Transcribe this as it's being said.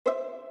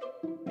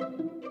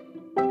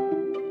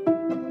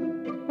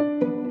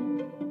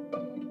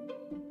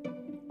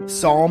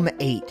Psalm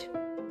 8.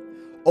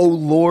 O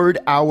Lord,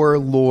 our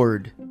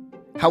Lord,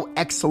 how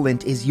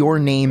excellent is your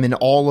name in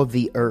all of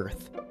the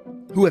earth,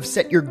 who have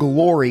set your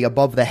glory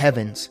above the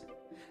heavens.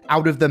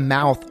 Out of the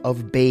mouth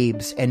of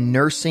babes and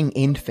nursing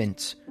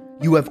infants,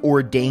 you have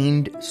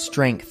ordained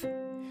strength,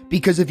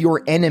 because of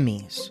your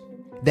enemies,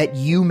 that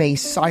you may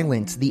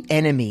silence the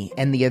enemy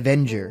and the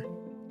avenger.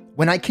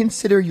 When I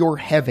consider your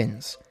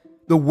heavens,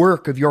 the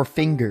work of your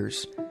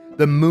fingers,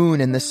 the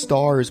moon and the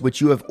stars which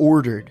you have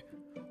ordered,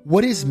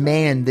 what is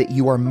man that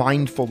you are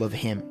mindful of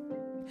him,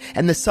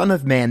 and the Son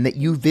of Man that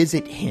you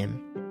visit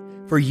him?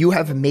 For you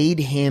have made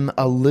him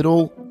a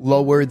little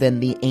lower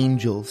than the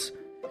angels,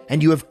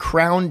 and you have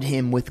crowned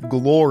him with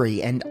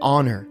glory and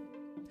honor.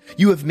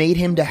 You have made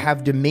him to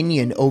have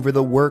dominion over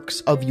the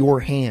works of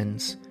your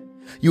hands.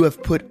 You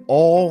have put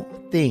all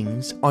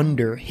things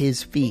under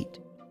his feet,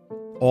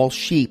 all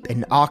sheep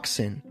and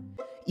oxen,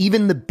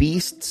 even the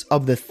beasts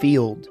of the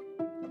field,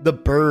 the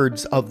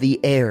birds of the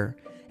air,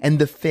 and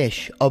the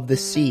fish of the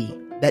sea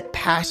that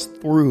pass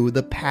through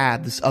the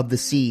paths of the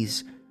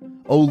seas.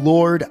 O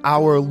Lord,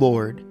 our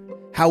Lord,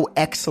 how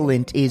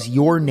excellent is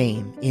your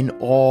name in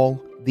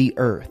all the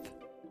earth.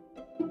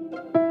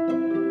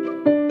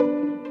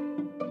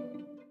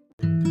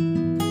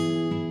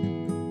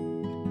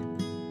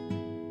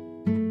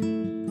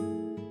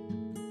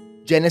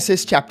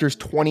 Genesis chapters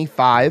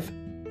 25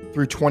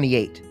 through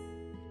 28.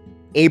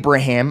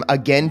 Abraham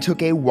again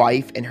took a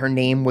wife, and her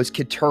name was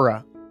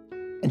Keturah.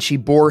 And she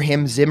bore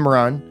him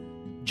Zimran,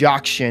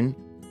 Jokshan,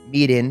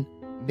 Medan,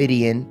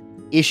 Midian,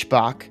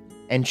 Ishbak,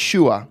 and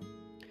Shua.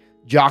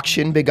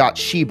 Jokshan begot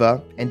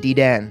Sheba and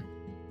Dedan.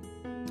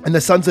 And the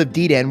sons of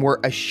Dedan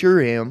were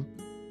Ashurim,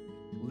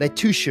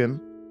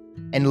 Letushim,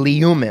 and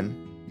Leumim.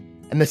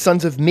 And the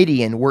sons of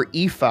Midian were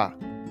Ephah,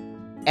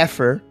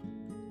 Epher,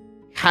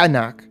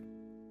 Hanak,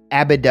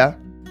 Abidah,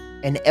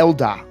 and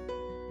Eldah.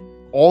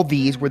 All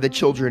these were the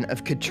children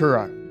of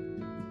Keturah.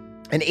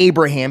 And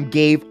Abraham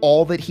gave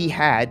all that he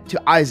had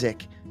to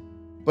Isaac.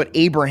 But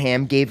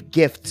Abraham gave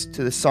gifts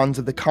to the sons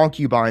of the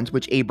concubines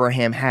which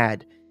Abraham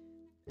had.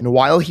 And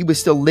while he was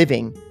still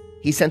living,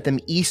 he sent them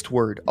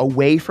eastward,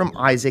 away from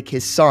Isaac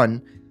his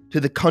son,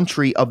 to the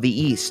country of the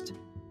east.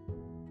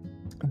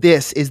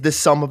 This is the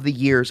sum of the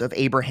years of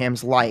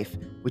Abraham's life,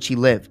 which he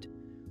lived,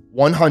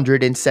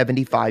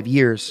 175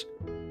 years.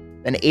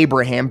 Then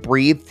Abraham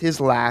breathed his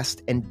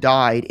last and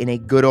died in a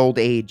good old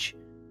age,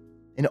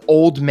 an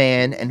old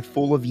man and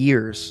full of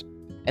years,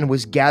 and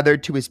was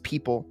gathered to his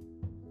people.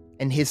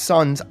 And his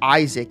sons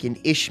Isaac and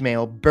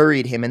Ishmael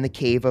buried him in the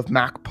cave of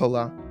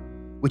Machpelah,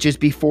 which is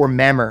before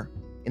Mamre,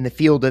 in the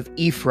field of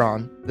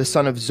Ephron, the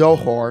son of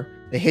Zohar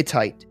the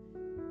Hittite,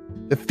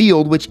 the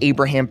field which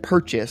Abraham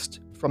purchased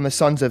from the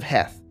sons of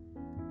Heth.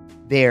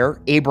 There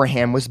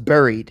Abraham was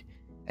buried,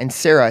 and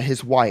Sarah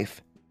his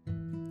wife.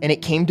 And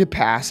it came to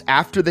pass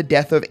after the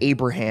death of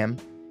Abraham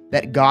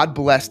that God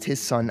blessed his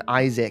son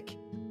Isaac,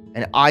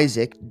 and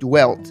Isaac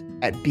dwelt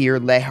at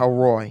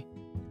Beer-lahai-roi.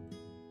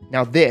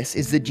 Now this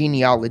is the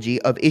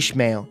genealogy of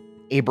Ishmael,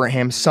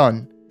 Abraham's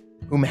son,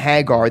 whom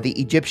Hagar the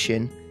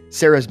Egyptian,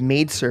 Sarah's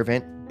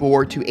maidservant,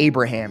 bore to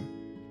Abraham.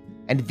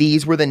 And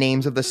these were the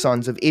names of the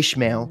sons of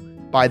Ishmael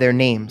by their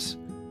names,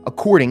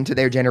 according to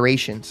their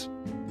generations.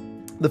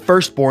 The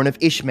firstborn of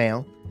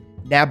Ishmael,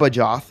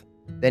 Nabajoth,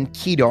 then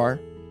Kedar,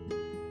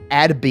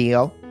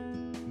 Adbeel,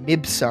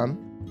 Mibsam,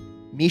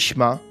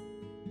 Mishma,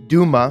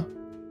 Duma,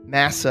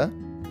 Massa,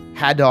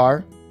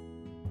 Hadar,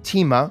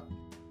 Tema,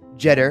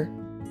 Jeter,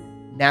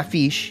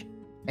 Naphish,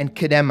 and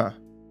Kedemah.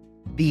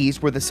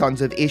 These were the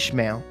sons of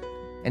Ishmael,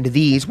 and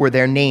these were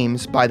their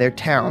names by their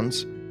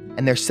towns,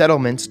 and their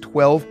settlements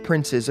 12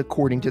 princes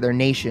according to their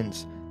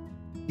nations.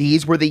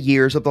 These were the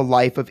years of the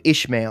life of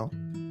Ishmael,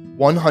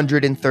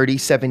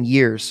 137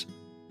 years,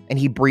 and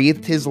he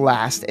breathed his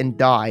last and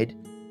died,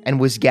 and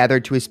was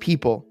gathered to his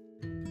people.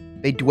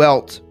 They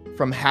dwelt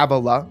from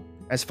Havilah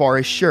as far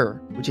as Shur,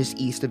 which is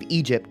east of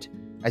Egypt,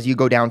 as you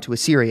go down to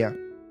Assyria.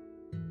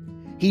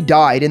 He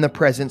died in the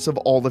presence of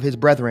all of his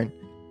brethren.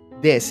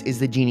 This is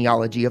the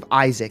genealogy of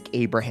Isaac,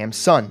 Abraham's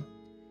son.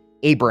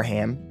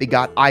 Abraham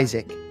begot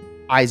Isaac.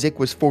 Isaac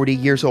was 40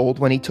 years old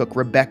when he took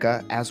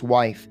Rebekah as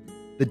wife,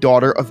 the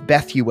daughter of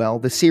Bethuel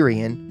the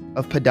Syrian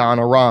of Padan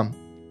Aram,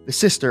 the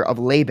sister of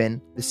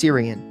Laban the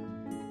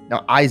Syrian.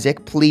 Now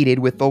Isaac pleaded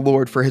with the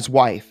Lord for his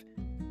wife,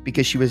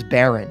 because she was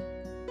barren,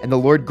 and the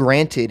Lord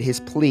granted his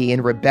plea,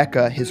 and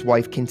Rebekah his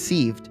wife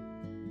conceived.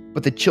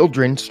 But the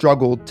children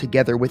struggled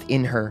together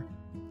within her,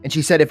 and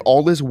she said, "If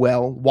all is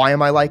well, why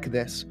am I like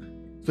this?"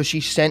 So she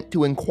sent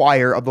to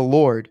inquire of the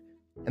Lord,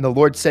 and the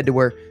Lord said to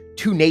her,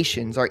 "2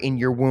 nations are in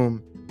your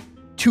womb.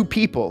 2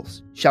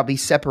 peoples shall be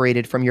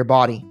separated from your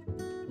body.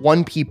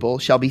 1 people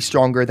shall be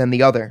stronger than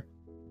the other,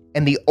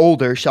 and the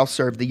older shall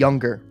serve the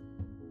younger."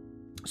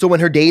 So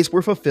when her days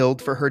were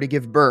fulfilled for her to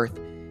give birth,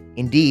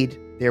 indeed,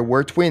 there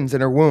were twins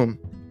in her womb.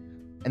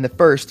 And the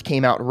first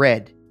came out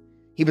red.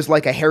 He was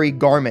like a hairy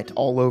garment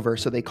all over,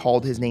 so they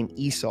called his name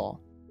Esau.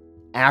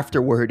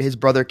 Afterward, his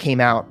brother came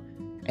out,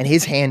 and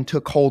his hand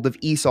took hold of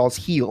Esau's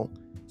heel,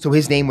 so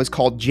his name was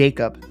called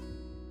Jacob.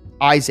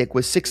 Isaac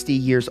was 60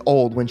 years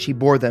old when she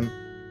bore them.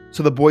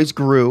 So the boys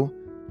grew,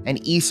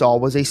 and Esau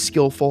was a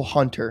skillful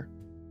hunter,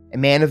 a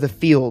man of the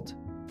field,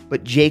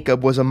 but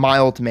Jacob was a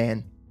mild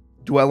man,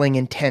 dwelling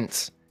in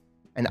tents.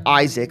 And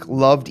Isaac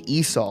loved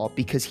Esau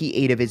because he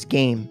ate of his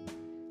game,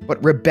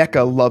 but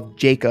Rebekah loved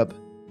Jacob.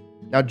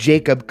 Now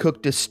Jacob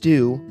cooked a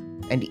stew,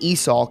 and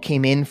Esau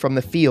came in from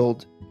the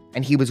field,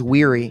 and he was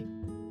weary.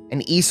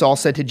 And Esau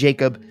said to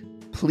Jacob,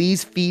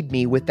 "Please feed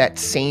me with that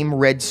same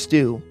red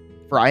stew,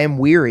 for I am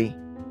weary."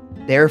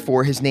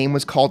 Therefore his name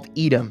was called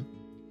Edom.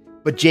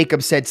 But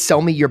Jacob said,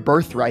 "Sell me your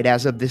birthright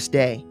as of this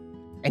day."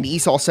 And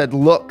Esau said,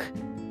 "Look,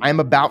 I am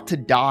about to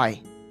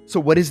die, so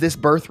what is this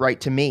birthright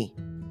to me?"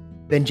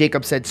 Then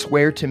Jacob said,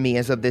 "Swear to me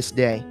as of this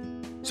day."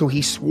 So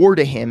he swore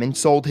to him and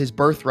sold his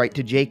birthright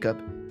to Jacob.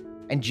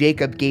 And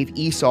Jacob gave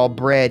Esau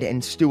bread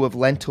and stew of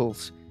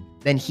lentils.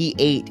 Then he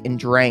ate and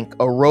drank,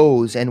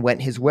 arose, and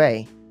went his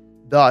way.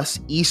 Thus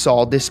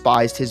Esau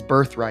despised his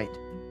birthright.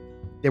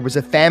 There was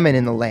a famine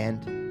in the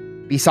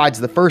land, besides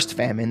the first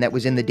famine that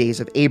was in the days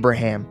of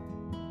Abraham.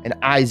 And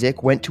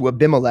Isaac went to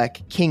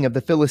Abimelech, king of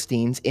the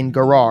Philistines, in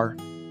Gerar.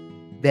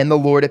 Then the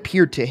Lord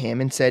appeared to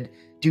him and said,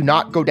 "Do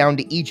not go down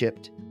to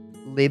Egypt.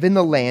 Live in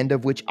the land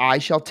of which I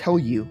shall tell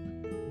you.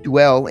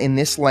 Dwell in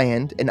this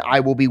land, and I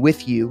will be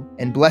with you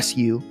and bless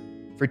you.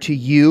 For to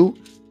you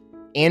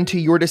and to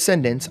your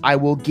descendants I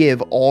will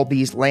give all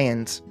these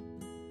lands.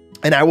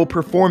 And I will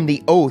perform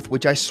the oath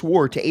which I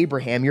swore to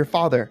Abraham your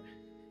father.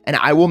 And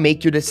I will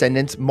make your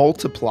descendants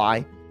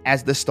multiply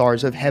as the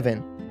stars of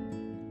heaven.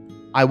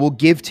 I will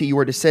give to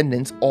your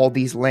descendants all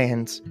these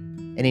lands,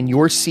 and in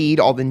your seed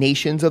all the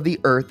nations of the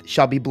earth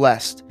shall be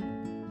blessed,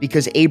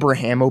 because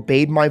Abraham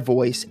obeyed my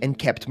voice and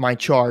kept my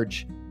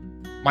charge,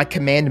 my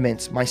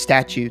commandments, my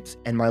statutes,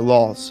 and my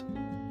laws."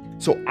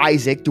 So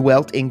Isaac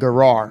dwelt in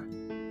Gerar,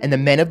 and the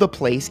men of the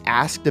place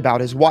asked about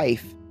his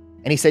wife,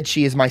 and he said,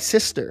 "She is my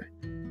sister,"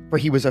 for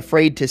he was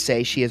afraid to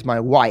say, "She is my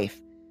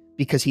wife,"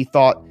 because he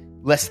thought,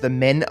 lest the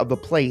men of the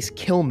place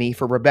kill me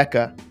for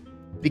Rebekah,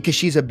 because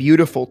she's a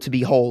beautiful to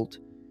behold.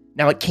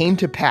 Now it came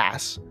to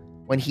pass,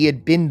 when he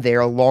had been there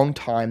a long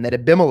time, that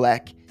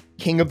Abimelech,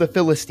 king of the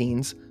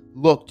Philistines,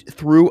 looked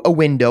through a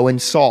window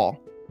and saw,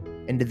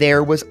 and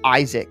there was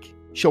Isaac,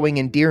 showing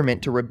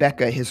endearment to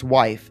Rebekah his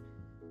wife.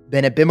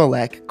 Then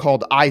Abimelech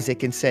called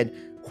Isaac and said,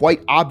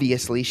 "Quite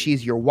obviously she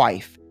is your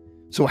wife.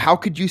 So how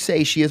could you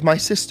say she is my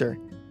sister?"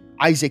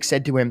 Isaac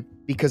said to him,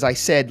 "Because I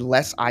said,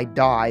 lest I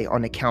die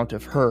on account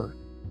of her."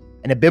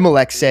 And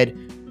Abimelech said,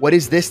 "What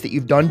is this that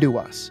you've done to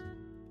us?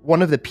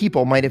 One of the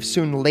people might have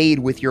soon laid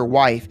with your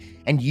wife,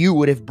 and you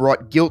would have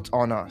brought guilt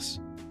on us."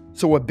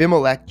 So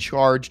Abimelech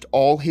charged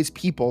all his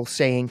people,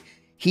 saying,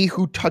 "He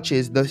who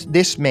touches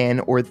this man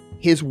or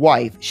his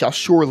wife shall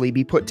surely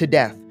be put to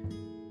death."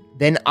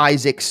 Then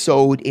Isaac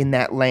sowed in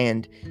that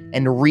land,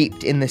 and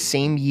reaped in the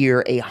same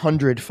year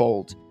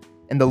 100-fold.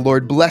 And the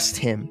Lord blessed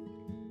him.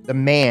 The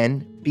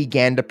man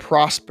began to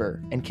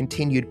prosper, and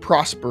continued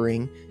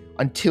prospering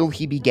until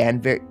he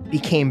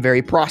became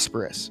very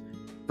prosperous.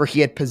 For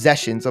he had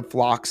possessions of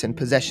flocks and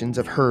possessions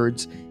of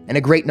herds, and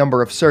a great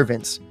number of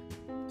servants.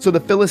 So the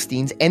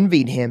Philistines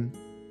envied him.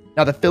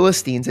 Now the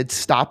Philistines had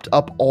stopped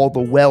up all the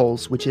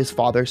wells which his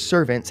father's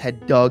servants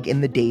had dug in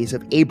the days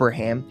of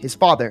Abraham his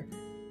father,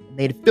 and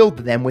they had filled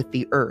them with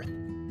the earth.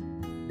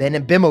 Then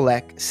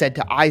Abimelech said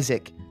to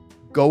Isaac,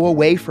 "Go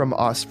away from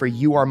us, for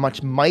you are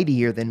much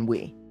mightier than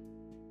we."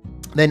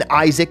 Then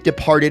Isaac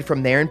departed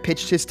from there and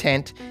pitched his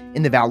tent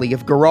in the valley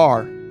of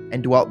Gerar,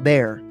 and dwelt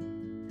there.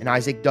 And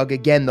Isaac dug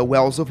again the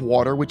wells of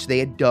water which they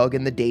had dug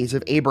in the days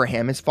of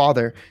Abraham his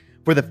father,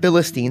 for the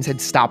Philistines had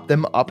stopped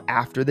them up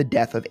after the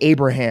death of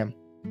Abraham.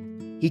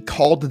 He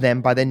called them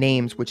by the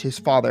names which his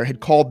father had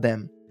called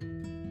them.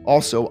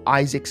 Also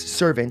Isaac's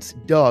servants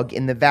dug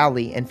in the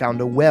valley and found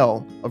a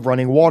well of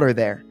running water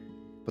there.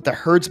 But the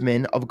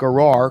herdsmen of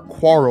Gerar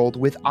quarreled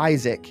with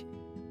Isaac,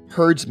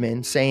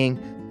 herdsmen saying,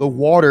 "The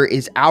water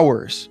is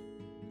ours."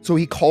 So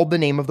he called the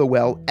name of the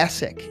well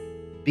Esek,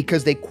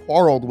 because they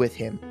quarreled with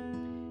him.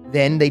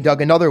 Then they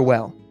dug another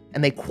well,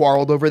 and they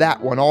quarreled over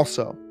that one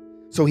also.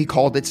 So he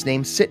called its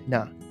name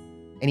Sitnah.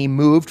 And he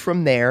moved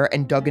from there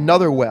and dug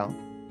another well,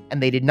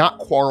 and they did not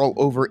quarrel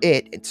over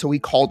it, and so he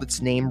called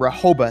its name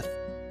Rehoboth,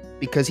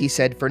 because he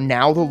said, "For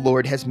now the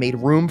Lord has made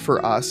room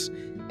for us,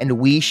 and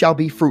we shall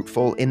be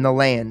fruitful in the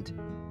land."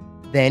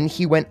 Then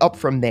he went up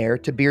from there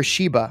to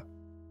Beersheba,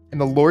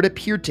 and the Lord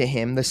appeared to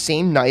him the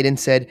same night and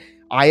said,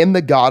 "I am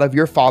the God of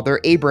your father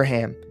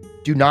Abraham.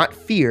 Do not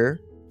fear,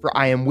 for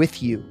I am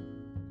with you.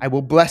 I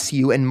will bless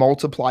you and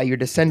multiply your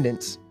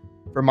descendants,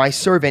 for my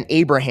servant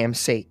Abraham's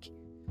sake."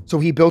 So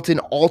he built an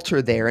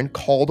altar there and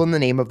called on the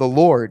name of the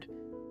Lord,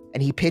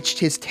 and he pitched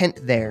his tent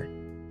there,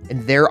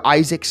 and there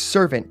Isaac's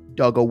servant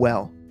dug a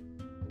well.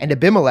 And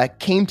Abimelech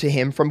came to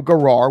him from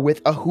Gerar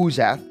with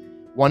Ahuzath,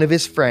 one of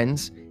his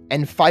friends,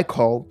 and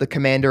Phicol, the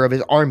commander of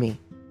his army.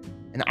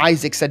 And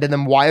Isaac said to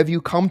them, "Why have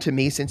you come to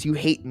me, since you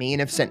hate me and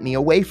have sent me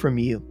away from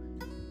you?"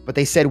 But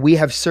they said, "We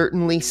have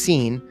certainly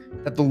seen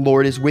that the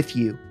Lord is with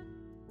you."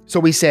 So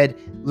he said,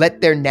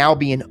 "Let there now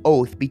be an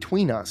oath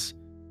between us,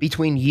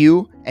 between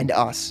you and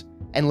us,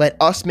 and let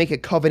us make a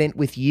covenant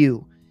with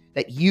you,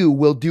 that you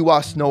will do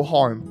us no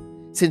harm,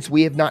 since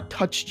we have not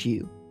touched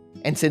you,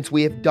 and since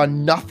we have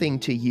done nothing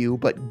to you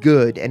but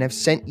good, and have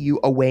sent you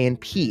away in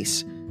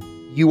peace.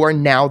 You are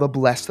now the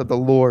blessed of the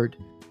Lord."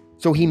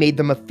 So he made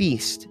them a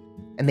feast,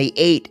 and they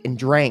ate and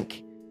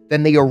drank.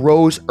 Then they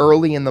arose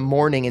early in the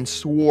morning and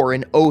swore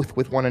an oath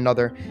with one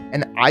another,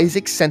 and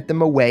Isaac sent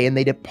them away, and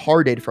they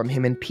departed from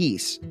him in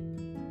peace.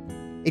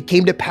 It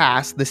came to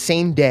pass the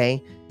same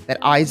day that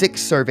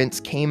Isaac's servants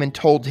came and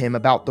told him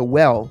about the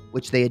well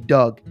which they had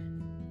dug,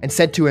 and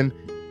said to him,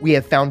 "We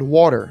have found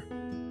water."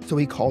 So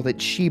he called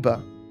it Sheba.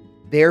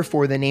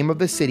 Therefore the name of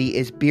the city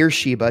is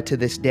Beersheba to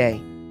this day.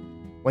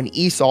 When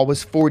Esau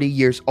was 40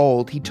 years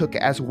old, he took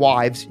as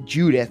wives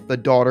Judith the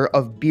daughter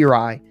of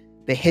Beeri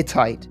the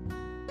Hittite,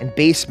 and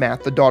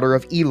Basemath the daughter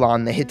of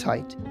Elon the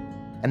Hittite,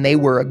 and they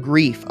were a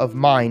grief of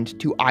mind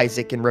to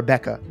Isaac and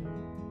Rebekah.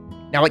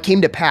 Now it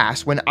came to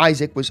pass, when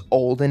Isaac was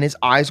old and his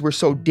eyes were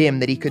so dim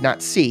that he could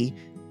not see,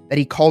 that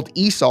he called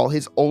Esau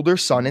his older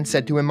son and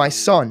said to him, "My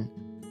son."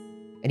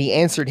 And he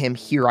answered him,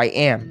 "Here I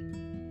am."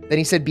 Then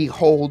he said,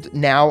 "Behold,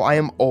 now I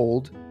am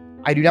old.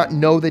 I do not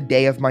know the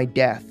day of my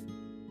death.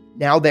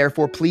 Now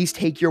therefore please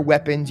take your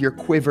weapons, your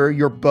quiver,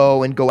 your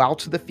bow, and go out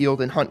to the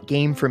field and hunt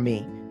game for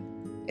me,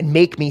 and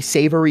make me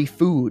savory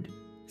food,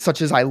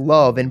 such as I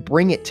love, and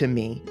bring it to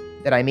me,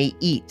 that I may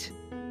eat,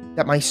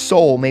 that my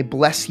soul may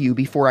bless you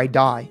before I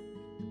die."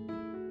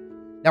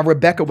 Now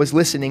Rebekah was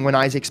listening when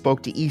Isaac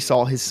spoke to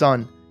Esau his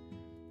son.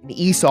 And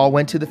Esau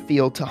went to the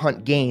field to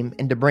hunt game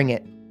and to bring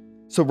it.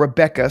 So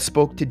Rebekah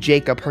spoke to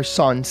Jacob her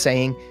son,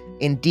 saying,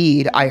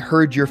 "Indeed, I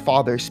heard your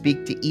father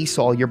speak to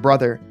Esau your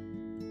brother,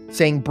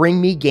 saying,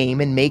 'Bring me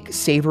game and make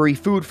savory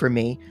food for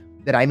me,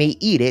 that I may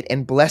eat it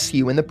and bless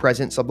you in the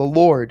presence of the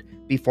Lord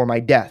before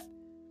my death.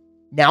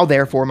 Now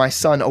therefore, my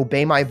son,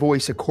 obey my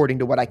voice according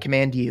to what I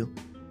command you.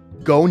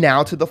 Go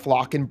now to the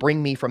flock and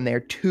bring me from there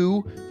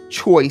 2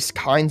 choice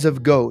kinds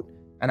of goat,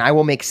 and I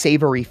will make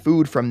savory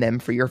food from them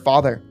for your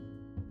father,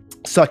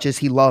 such as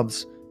he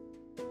loves.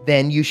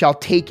 Then you shall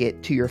take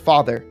it to your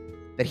father,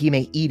 that he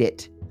may eat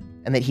it,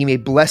 and that he may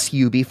bless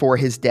you before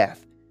his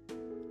death."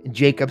 And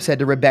Jacob said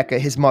to Rebekah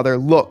his mother,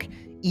 "Look,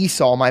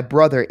 Esau my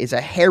brother is a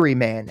hairy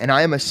man, and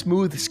I am a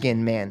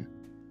smooth-skinned man.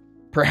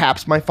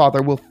 Perhaps my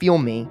father will feel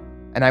me,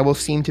 and I will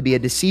seem to be a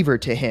deceiver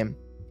to him,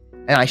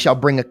 and I shall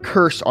bring a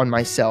curse on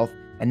myself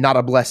and not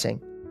a blessing."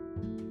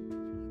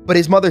 But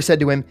his mother said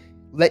to him,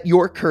 "Let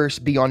your curse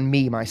be on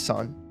me, my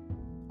son.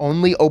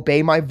 Only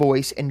obey my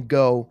voice and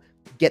go,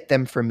 get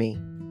them for me."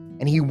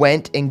 And he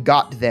went and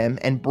got them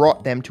and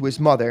brought them to his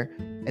mother,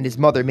 and his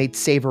mother made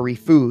savory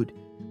food,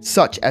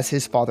 such as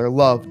his father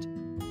loved.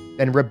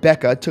 Then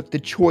Rebekah took the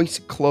choice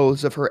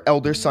clothes of her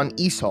elder son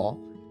Esau,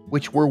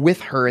 which were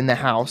with her in the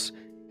house,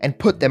 and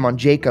put them on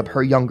Jacob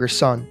her younger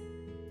son.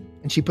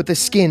 And she put the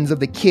skins of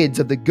the kids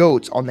of the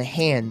goats on the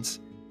hands,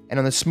 and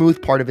on the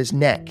smooth part of his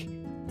neck.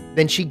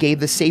 Then she gave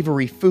the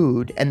savory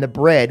food and the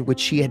bread which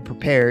she had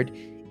prepared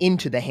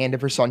into the hand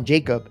of her son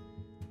Jacob.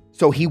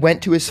 So he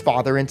went to his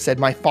father and said,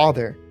 "My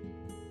father."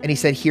 And he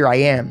said, "Here I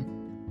am."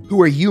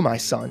 "Who are you, my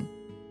son?"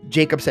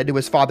 Jacob said to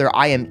his father,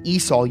 "I am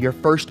Esau, your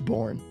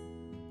firstborn.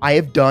 I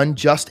have done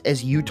just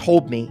as you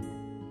told me.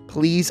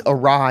 Please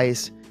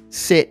arise,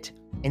 sit,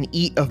 and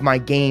eat of my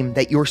game,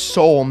 that your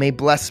soul may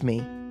bless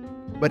me."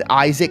 But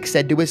Isaac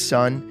said to his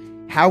son,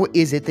 "How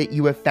is it that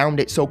you have found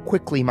it so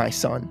quickly, my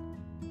son?"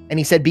 And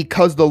he said,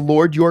 "Because the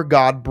Lord your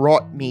God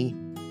brought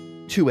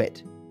it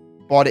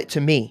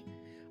to me."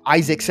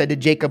 Isaac said to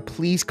Jacob,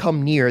 "Please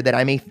come near, that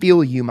I may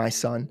feel you, my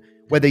son,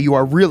 whether you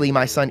are really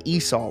my son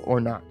Esau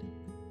or not."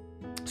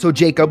 So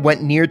Jacob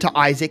went near to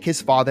Isaac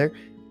his father,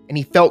 and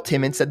he felt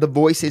him and said, "The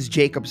voice is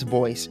Jacob's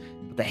voice,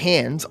 but the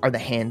hands are the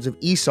hands of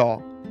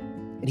Esau."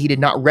 And he did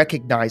not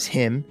recognize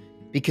him,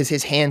 because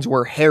his hands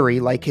were hairy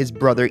like his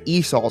brother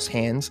Esau's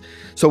hands,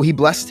 so he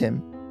blessed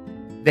him.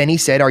 Then he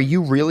said, "Are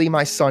you really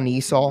my son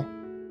Esau?"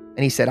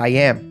 And he said, "I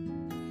am."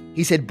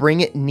 He said, "Bring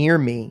it near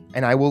me,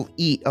 and I will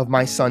eat of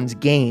my son's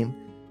game,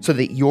 so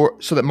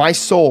that my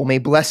soul may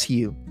bless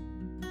you."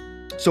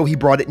 So he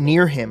brought it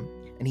near him,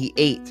 and he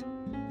ate,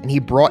 and he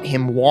brought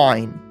him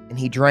wine, and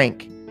he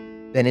drank.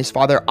 Then his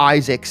father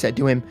Isaac said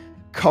to him,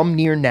 "Come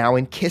near now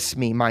and kiss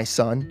me, my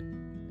son."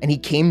 And he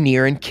came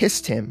near and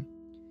kissed him.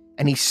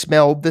 And he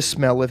smelled the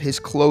smell of his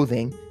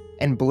clothing,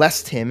 and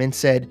blessed him, and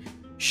said,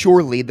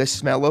 "Surely the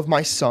smell of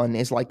my son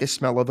is like the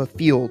smell of a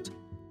field,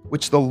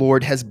 which the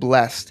Lord has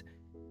blessed.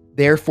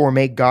 Therefore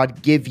may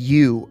God give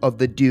you of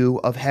the dew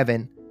of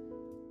heaven,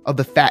 of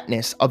the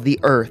fatness of the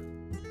earth,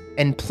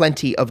 and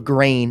plenty of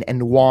grain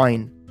and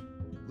wine.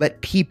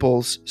 Let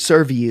peoples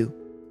serve you,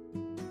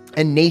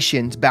 and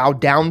nations bow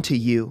down to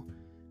you.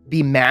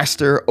 Be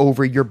master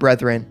over your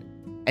brethren,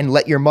 and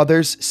let your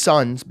mother's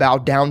sons bow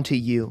down to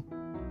you.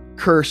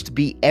 Cursed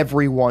be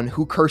everyone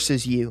who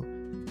curses you,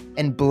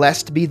 and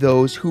blessed be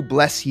those who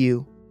bless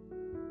you."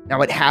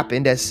 Now it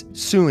happened, as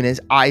soon as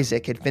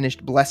Isaac had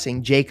finished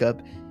blessing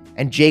Jacob,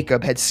 and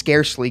Jacob had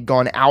scarcely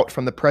gone out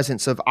from the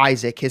presence of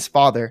Isaac his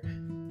father,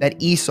 that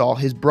Esau,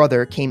 his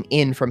brother, came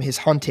in from his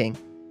hunting.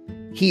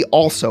 He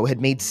also had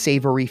made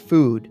savory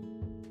food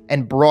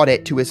and brought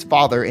it to his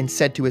father and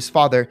said to his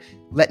father,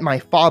 "Let my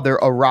father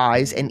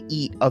arise and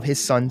eat of his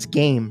son's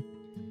game,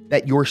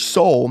 that your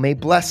soul may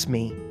bless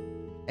me."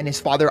 And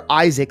his father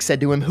Isaac said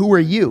to him, "Who are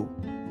you?"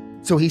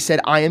 So he said,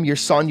 "I am your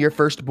son, your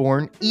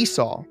firstborn,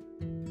 Esau."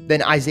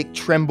 Then Isaac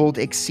trembled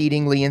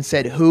exceedingly and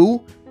said,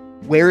 "Who?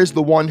 Where is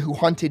the one who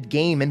hunted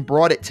game and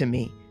brought it to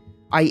me?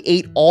 I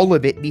ate all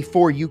of it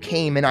before you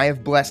came, and I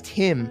have blessed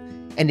him,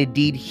 and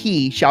indeed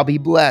he shall be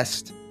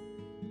blessed."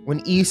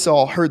 When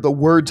Esau heard the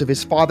words of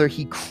his father,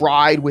 he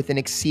cried with an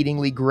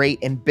exceedingly great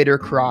and bitter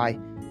cry,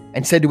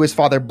 and said to his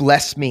father,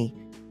 "Bless me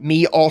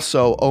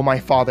also, O my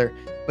father."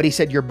 But he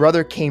said, "Your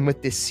brother came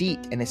with deceit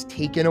and has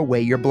taken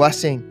away your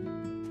blessing."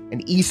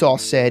 And Esau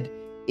said,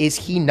 "Is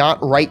he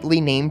not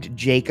rightly named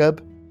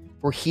Jacob?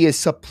 For he has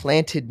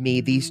supplanted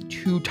me these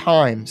 2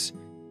 times.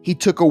 He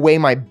took away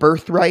my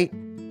birthright,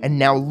 and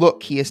now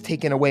look, he has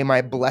taken away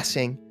my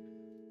blessing."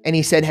 And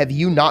he said, "Have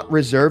you not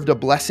reserved a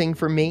blessing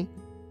for me?"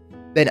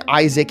 Then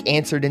Isaac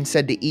answered and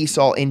said to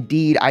Esau,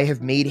 "Indeed, I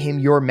have made him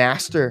your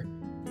master,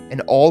 and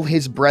all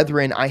his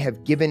brethren I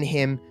have given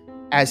him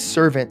as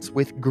servants.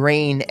 With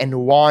grain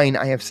and wine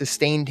I have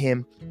sustained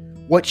him.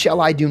 What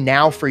shall I do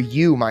now for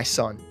you, my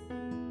son?"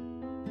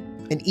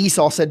 And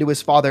Esau said to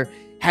his father,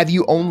 "Have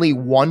you only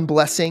one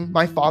blessing,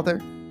 my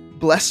father?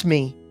 Bless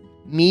me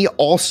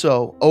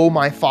also, O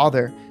my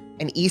father."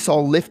 And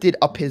Esau lifted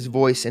up his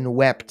voice and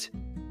wept.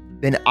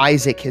 Then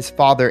Isaac his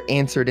father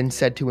answered and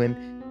said to him,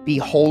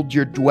 "Behold,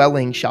 your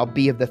dwelling shall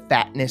be of the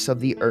fatness of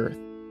the earth,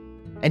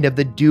 and of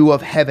the dew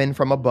of heaven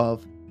from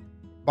above.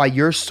 By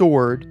your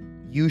sword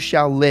you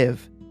shall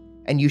live,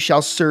 and you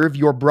shall serve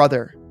your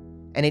brother.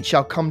 And it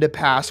shall come to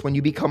pass when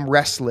you become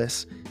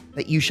restless,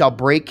 that you shall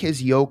break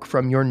his yoke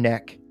from your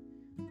neck."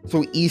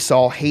 So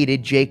Esau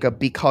hated Jacob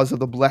because of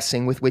the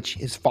blessing with which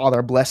his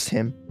father blessed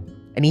him.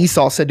 And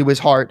Esau said to his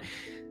heart,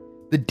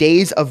 "The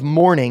days of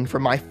mourning for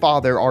my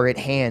father are at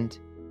hand.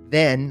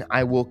 Then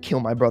I will kill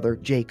my brother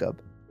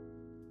Jacob."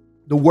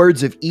 The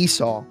words of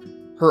Esau,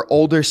 her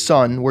older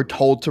son, were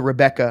told to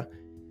Rebekah.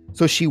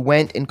 So she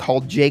went and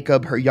called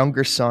Jacob, her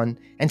younger son,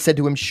 and said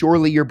to him,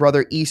 "Surely your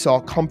brother Esau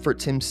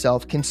comforts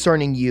himself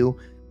concerning you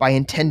by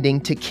intending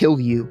to kill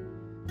you.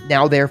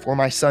 Now therefore,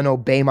 my son,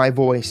 obey my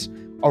voice.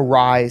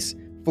 Arise,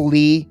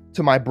 flee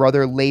to my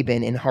brother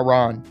Laban in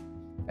Haran,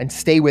 and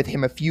stay with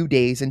him a few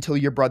days until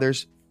your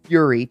brother's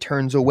fury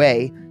turns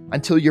away,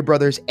 until your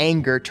brother's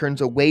anger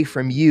turns away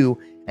from you,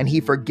 and he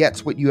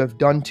forgets what you have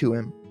done to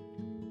him.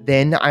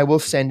 Then I will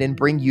send and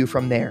bring you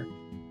from there.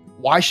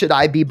 Why should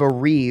I be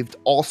bereaved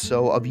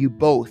also of you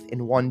both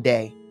in one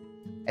day?"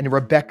 And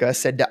Rebekah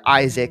said to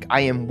Isaac,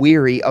 "I am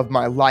weary of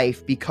my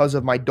life because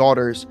of the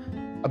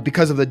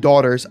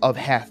daughters of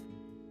Heth.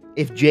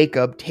 If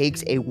Jacob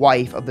takes a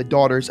wife of the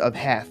daughters of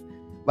Heth,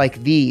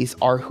 like these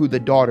are who the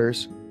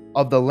daughters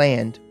of the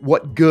land,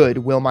 what good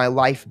will my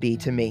life be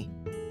to me?"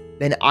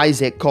 Then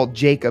Isaac called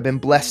Jacob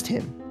and blessed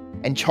him,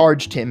 and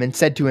charged him, and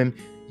said to him,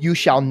 "You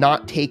shall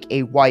not take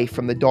a wife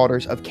from the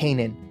daughters of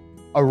Canaan.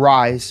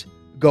 Arise,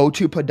 go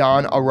to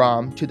Padan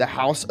Aram, to the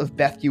house of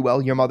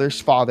Bethuel your mother's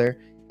father,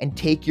 and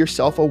take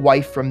yourself a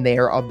wife from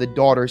there of the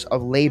daughters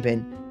of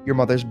Laban your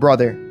mother's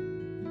brother.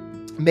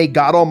 May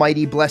God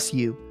Almighty bless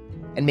you,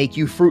 and make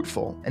you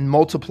fruitful, and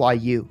multiply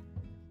you,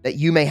 that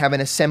you may have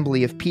an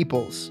assembly of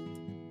peoples,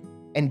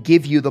 and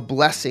give you the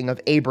blessing of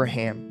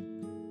Abraham.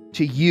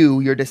 To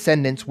you, your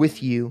descendants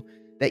with you,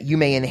 that you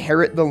may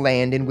inherit the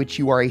land in which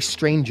you are a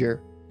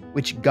stranger,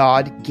 which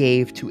God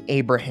gave to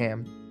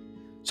Abraham."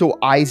 So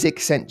Isaac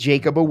sent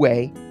Jacob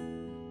away,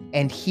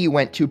 and he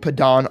went to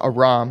Padan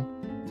Aram,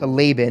 to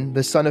Laban,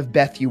 the son of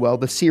Bethuel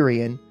the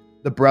Syrian,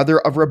 the brother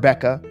of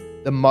Rebekah,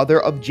 the mother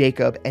of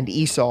Jacob and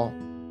Esau.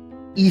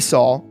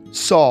 Esau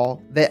saw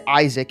that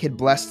Isaac had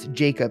blessed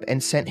Jacob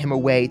and sent him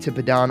away to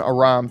Padan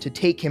Aram to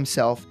take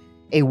himself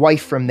a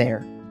wife from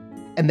there,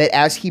 and that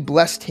as he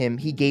blessed him,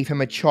 he gave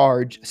him a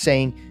charge,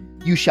 saying,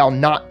 "You shall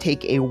not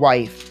take a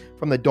wife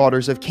from the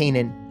daughters of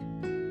Canaan,"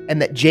 and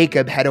that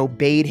Jacob had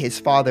obeyed his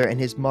father and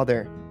his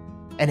mother,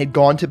 and had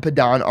gone to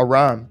Padan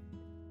Aram.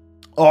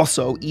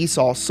 Also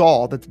Esau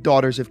saw that the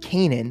daughters of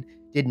Canaan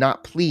did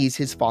not please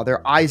his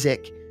father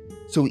Isaac.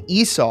 So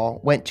Esau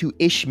went to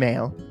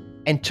Ishmael,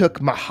 and took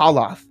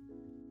Mahalath,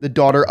 the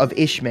daughter of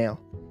Ishmael,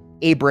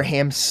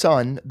 Abraham's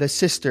son, the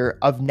sister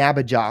of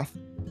Nabajoth,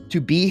 to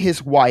be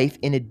his wife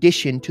in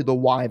addition to the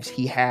wives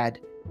he had.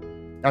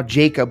 Now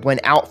Jacob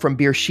went out from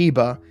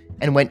Beersheba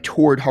and went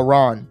toward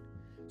Haran.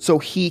 So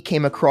he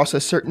came across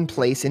a certain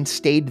place and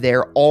stayed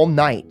there all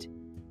night,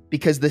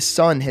 because the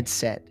sun had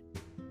set.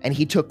 And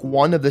he took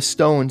one of the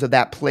stones of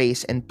that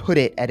place and put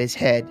it at his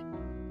head,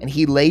 and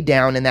he lay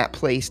down in that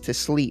place to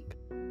sleep.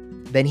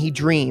 Then he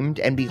dreamed,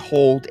 and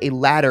behold, a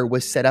ladder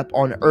was set up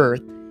on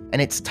earth,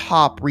 and its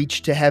top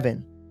reached to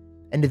heaven.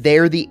 And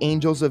there the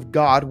angels of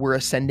God were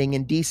ascending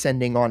and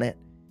descending on it.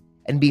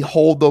 And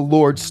behold, the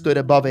Lord stood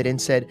above it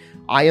and said,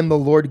 "I am the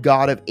Lord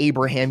God of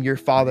Abraham your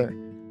father,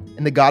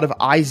 and the God of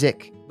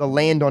Isaac. The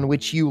land on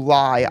which you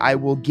lie I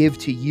will give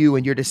to you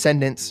and your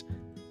descendants.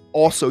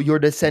 Also your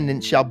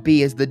descendants shall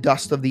be as the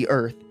dust of the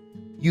earth.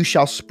 You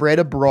shall spread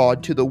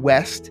abroad to the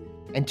west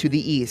and to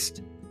the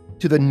east,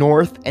 to the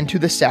north and to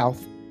the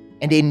south.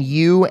 And in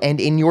you and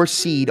in your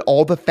seed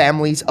all the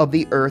families of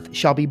the earth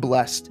shall be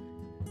blessed.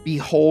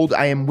 Behold,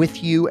 I am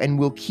with you and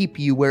will keep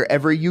you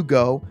wherever you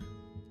go,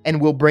 and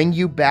will bring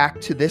you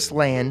back to this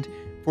land,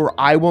 for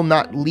I will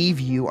not leave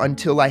you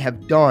until I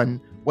have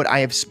done what I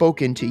have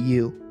spoken to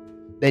you."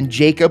 Then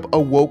Jacob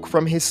awoke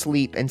from his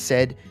sleep and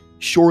said,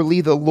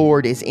 "Surely the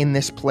Lord is in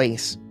this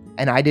place,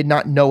 and I did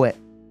not know it."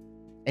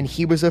 And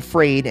he was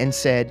afraid and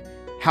said,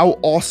 "How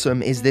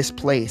awesome is this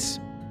place!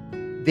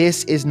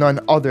 This is none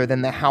other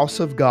than the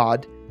house of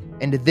God,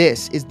 and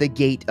this is the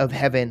gate of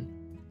heaven."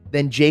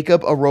 Then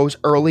Jacob arose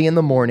early in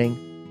the morning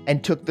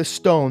and took the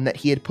stone that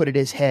he had put at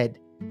his head,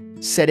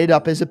 set it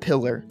up as a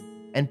pillar,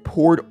 and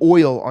poured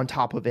oil on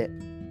top of it.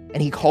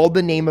 And he called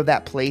the name of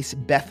that place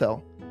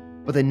Bethel,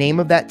 but the name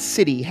of that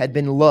city had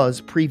been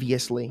Luz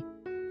previously.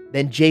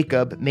 Then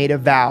Jacob made a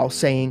vow,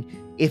 saying,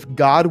 "If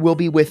God will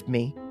be with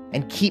me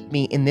and keep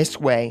me in this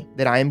way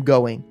that I am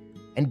going,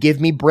 and give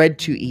me bread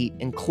to eat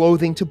and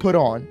clothing to put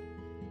on,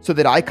 so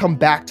that I come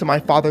back to my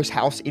father's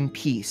house in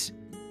peace,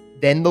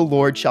 then the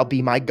Lord shall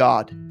be my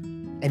God.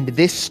 And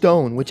this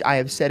stone which I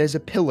have set as a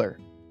pillar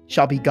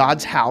shall be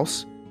God's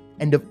house,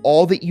 and of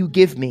all that you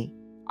give me,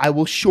 I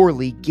will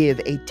surely give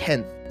a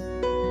tenth